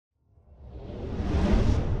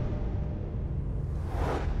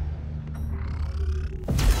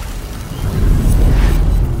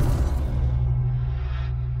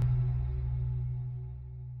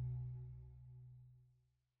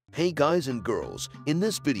Hey guys and girls, in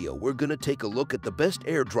this video we're gonna take a look at the best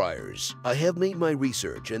air dryers. I have made my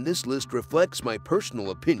research and this list reflects my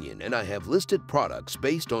personal opinion, and I have listed products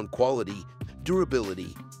based on quality,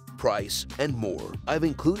 durability, price, and more. I've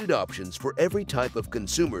included options for every type of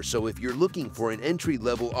consumer, so if you're looking for an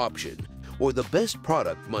entry-level option or the best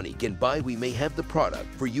product money can buy, we may have the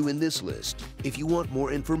product for you in this list. If you want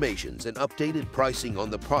more information and updated pricing on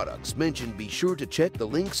the products mentioned, be sure to check the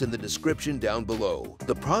links in the description down below.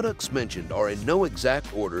 The products mentioned are in no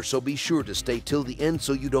exact order, so be sure to stay till the end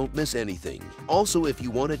so you don't miss anything. Also, if you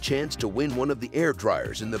want a chance to win one of the air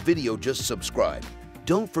dryers in the video, just subscribe.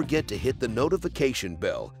 Don't forget to hit the notification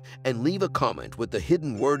bell and leave a comment with the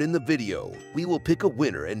hidden word in the video. We will pick a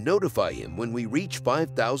winner and notify him when we reach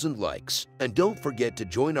 5,000 likes. And don't forget to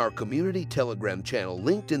join our community Telegram channel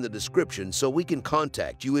linked in the description so we can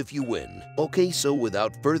contact you if you win. Okay, so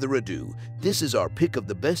without further ado, this is our pick of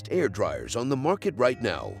the best air dryers on the market right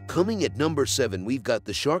now. Coming at number 7, we've got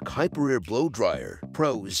the Shark HyperAir Blow Dryer.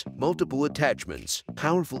 Pros: multiple attachments,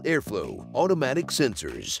 powerful airflow, automatic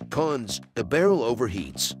sensors. Cons: the barrel overheats.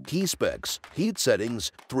 Key specs: heat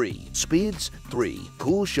settings 3, speeds 3,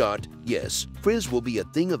 cool shot yes. Frizz will be a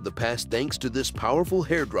thing of the past thanks to this powerful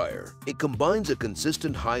hairdryer. It combines a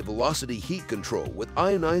consistent high-velocity heat control with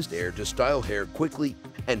ionized air to style hair quickly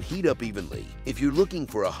and heat up evenly. If you're looking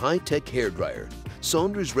for a high-tech hairdryer,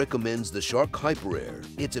 Saunders recommends the Shark HyperAir.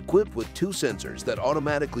 It's equipped with 2 sensors that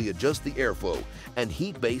automatically adjust the airflow and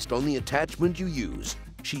heat based on the attachment you use.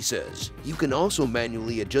 She says you can also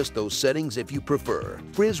manually adjust those settings if you prefer.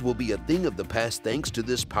 Frizz will be a thing of the past thanks to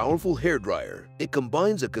this powerful hairdryer. It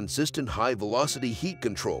combines a consistent high-velocity heat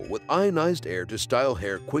control with ionized air to style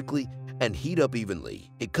hair quickly and heat up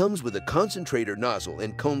evenly. It comes with a concentrator nozzle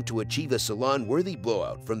and comb to achieve a salon-worthy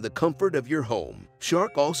blowout from the comfort of your home.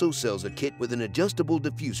 Shark also sells a kit with an adjustable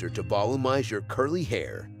diffuser to volumize your curly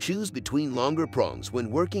hair. Choose between longer prongs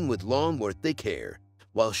when working with long or thick hair,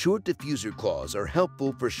 while short diffuser claws are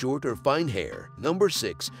helpful for short or fine hair. Number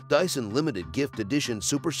 6, Dyson Limited Gift Edition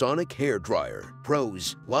Supersonic Hair Dryer.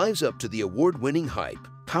 Pros: lives up to the award-winning hype.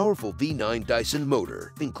 Powerful V9 Dyson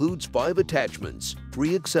motor, includes 5 attachments,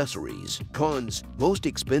 3 accessories. Cons: most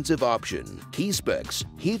expensive option. Key specs: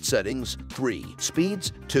 heat settings 3,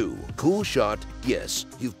 speeds 2, cool shot yes.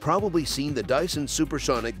 You've probably seen the Dyson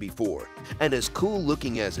Supersonic before, and as cool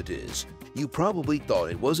looking as it is, you probably thought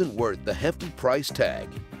it wasn't worth the hefty price tag.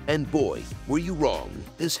 And boy, were you wrong.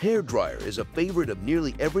 This hairdryer is a favorite of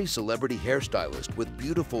nearly every celebrity hairstylist with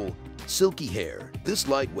beautiful, silky hair. This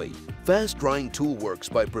lightweight, fast-drying tool works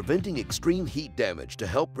by preventing extreme heat damage to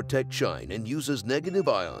help protect shine and uses negative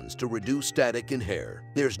ions to reduce static in hair.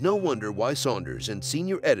 There's no wonder why Saunders and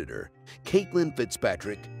senior editor Caitlin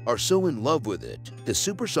Fitzpatrick are so in love with it. The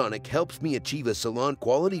Supersonic helps me achieve a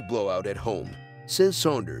salon-quality blowout at home, says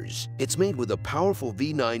Saunders. It's made with a powerful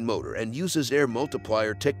V9 motor and uses air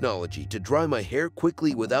multiplier technology to dry my hair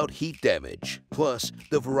quickly without heat damage. Plus,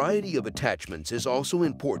 the variety of attachments is also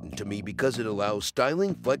important to me because it allows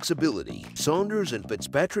styling flexibility. Saunders and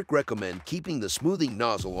Fitzpatrick recommend keeping the smoothing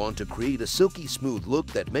nozzle on to create a silky smooth look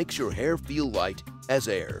that makes your hair feel light as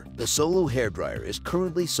air. The Solo hairdryer is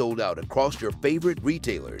currently sold out across your favorite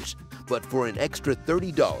retailers, but for an extra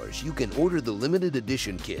 $30, you can order the limited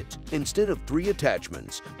edition kit. Instead of 3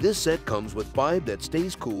 attachments, this set comes with 5 that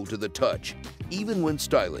stays cool to the touch, even when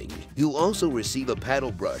styling. You'll also receive a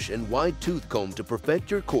paddle brush and wide tooth comb to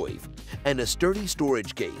perfect your coif, and a sturdy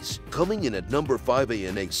storage case. Coming in at number 5,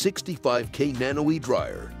 a 65K Nano-E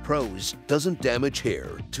Dryer. Pros: doesn't damage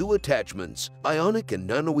hair, 2 attachments, ionic and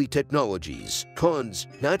Nano-E technologies. Cons: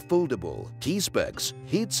 not foldable. Key specs: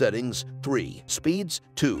 heat settings 3, speeds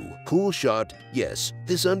 2, cool shot yes.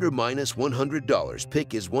 This under $100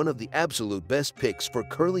 pick is one of the absolute best picks for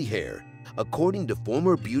curly hair, according to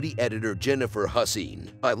former beauty editor Jennifer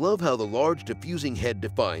Hussine. I love how the large diffusing head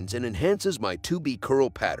defines and enhances my 2B curl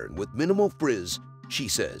pattern with minimal frizz, she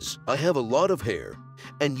says. I have a lot of hair,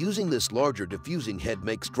 and using this larger diffusing head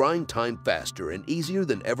makes drying time faster and easier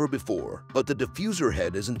than ever before. But the diffuser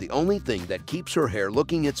head isn't the only thing that keeps her hair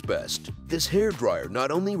looking its best. This hairdryer not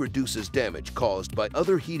only reduces damage caused by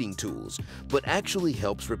other heating tools, but actually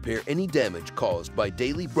helps repair any damage caused by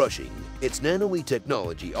daily brushing. Its Nano-E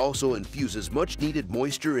technology also infuses much-needed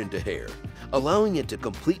moisture into hair, allowing it to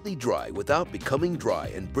completely dry without becoming dry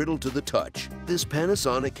and brittle to the touch. This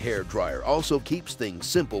Panasonic hairdryer also keeps things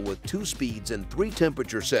simple with 2 speeds and 3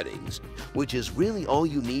 temperature settings, which is really all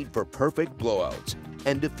you need for perfect blowouts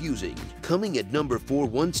and diffusing. Coming at number 4,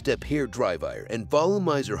 one-step hair dryer and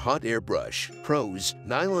volumizer hot air brush. Pros: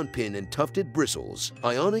 nylon pin and tufted bristles,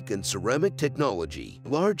 ionic and ceramic technology,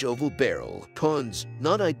 large oval barrel. Cons: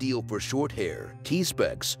 not ideal for short hair. Key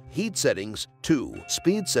specs: Heat settings 2.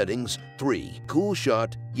 Speed settings 3. Cool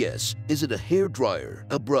shot, yes. Is it a hair dryer?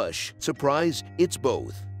 A brush? Surprise, it's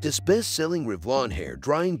both. This best-selling Revlon hair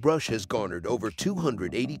drying brush has garnered over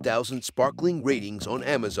 280,000 sparkling ratings on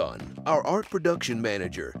Amazon. Our art production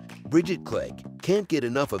manager, Bridget Clegg, can't get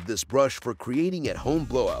enough of this brush for creating at-home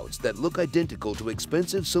blowouts that look identical to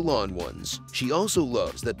expensive salon ones. She also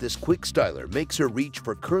loves that this quick styler makes her reach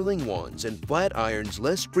for curling wands and flat irons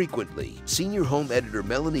less frequently. Senior home editor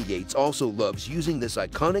Melanie Yates also loves using this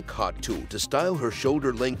iconic hot tool to style her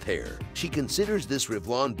shoulder-length hair. She considers this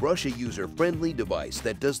Revlon brush a user-friendly device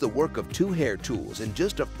that does the work of 2 hair tools in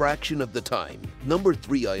just a fraction of the time. Number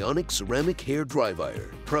 3. Ionic Ceramic Hair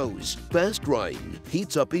Dryer. Pros: fast drying,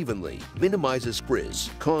 heats up evenly, minimizes frizz.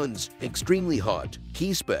 Cons: extremely hot.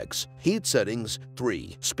 Key specs: heat settings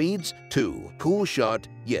 3. Speeds 2. Cool shot,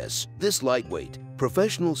 yes. This lightweight,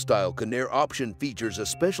 professional style Conair option features a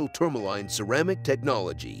special tourmaline ceramic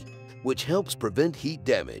technology, which helps prevent heat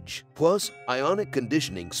damage. Plus, ionic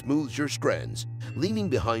conditioning smooths your strands, leaving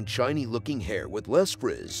behind shiny-looking hair with less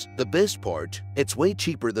frizz. The best part? It's way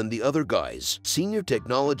cheaper than the other guys. Senior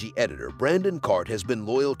technology editor Brandon Cart has been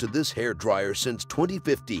loyal to this hair dryer since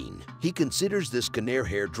 2015. He considers this Conair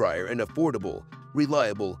hair dryer an affordable,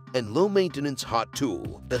 reliable, and low-maintenance hot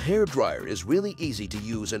tool. The hair dryer is really easy to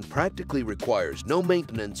use and practically requires no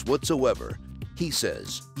maintenance whatsoever. He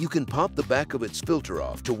says, you can pop the back of its filter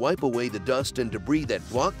off to wipe away the dust and debris that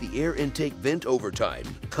block the air intake vent over time.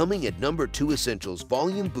 Coming at number 2. Essentials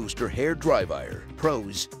Volume Booster Hair Dryer.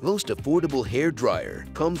 Pros: most affordable hair dryer.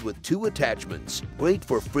 Comes with 2 attachments. Great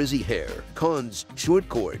for frizzy hair. Cons: short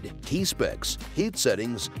cord. Key specs: heat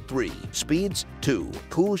settings 3. Speeds 2.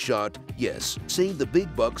 Cool shot, yes. Save the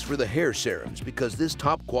big bucks for the hair serums because this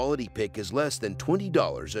top quality pick is less than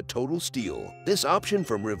 $20 a total steal. This option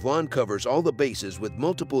from Revlon covers all the bases with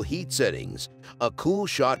multiple heat settings, a cool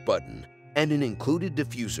shot button, and an included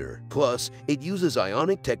diffuser. Plus, it uses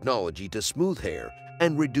ionic technology to smooth hair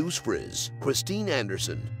and reduce frizz. Christine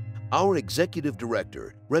Anderson, our executive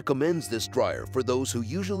director, recommends this dryer for those who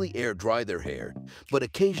usually air dry their hair, but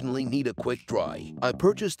occasionally need a quick dry. I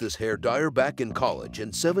purchased this hair dryer back in college,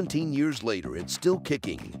 and 17 years later it's still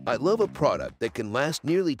kicking. I love a product that can last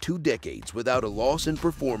nearly 2 decades without a loss in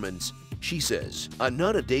performance. She says, I'm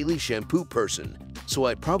not a daily shampoo person, so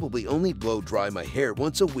I probably only blow dry my hair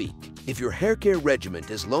once a week. If your hair care regimen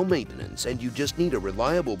is low maintenance and you just need a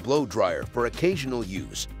reliable blow dryer for occasional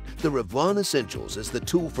use, the Revlon Essentials is the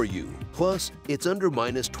tool for you. Plus, its under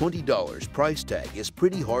 -$20 price tag is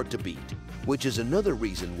pretty hard to beat, which is another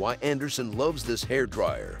reason why Anderson loves this hair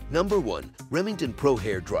dryer. Number 1. Remington Pro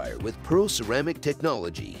Hair Dryer with Pearl Ceramic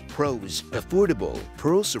Technology. Pros: affordable,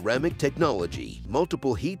 pearl ceramic technology,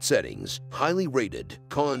 multiple heat settings, highly rated.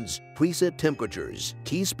 Cons: preset temperatures.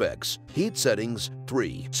 Key specs: heat settings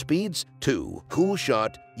 3. Speeds 2. Cool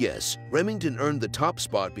shot, yes. Remington earned the top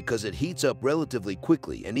spot because it heats up relatively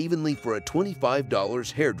quickly and evenly for a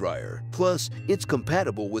 $25 hair dryer. Plus, it's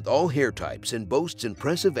compatible with all hair types and boasts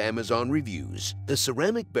impressive Amazon reviews. The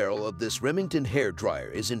ceramic barrel of this Remington hair dryer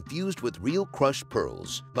is infused with real crushed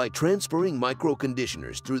pearls. By transferring micro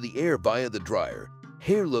conditioners through the air via the dryer,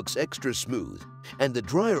 hair looks extra smooth, and the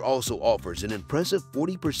dryer also offers an impressive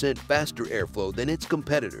 40% faster airflow than its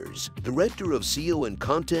competitors. Director of SEO and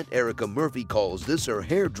Content Erica Murphy calls this her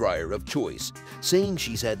hair dryer of choice, saying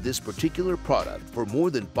she's had this particular product for more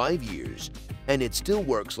than 5 years, and it still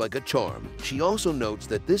works like a charm. She also notes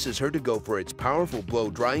that this is her to go for its powerful blow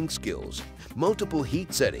drying skills, multiple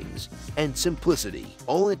heat settings, and simplicity.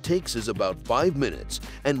 All it takes is about 5 minutes,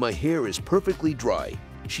 and my hair is perfectly dry,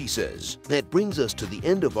 she says. That brings us to the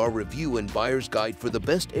end of our review and buyer's guide for the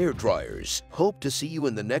best air dryers. Hope to see you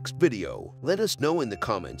in the next video. Let us know in the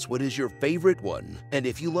comments what is your favorite one. And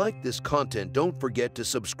if you like this content, don't forget to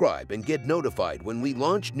subscribe and get notified when we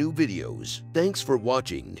launch new videos. Thanks for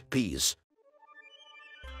watching. Peace.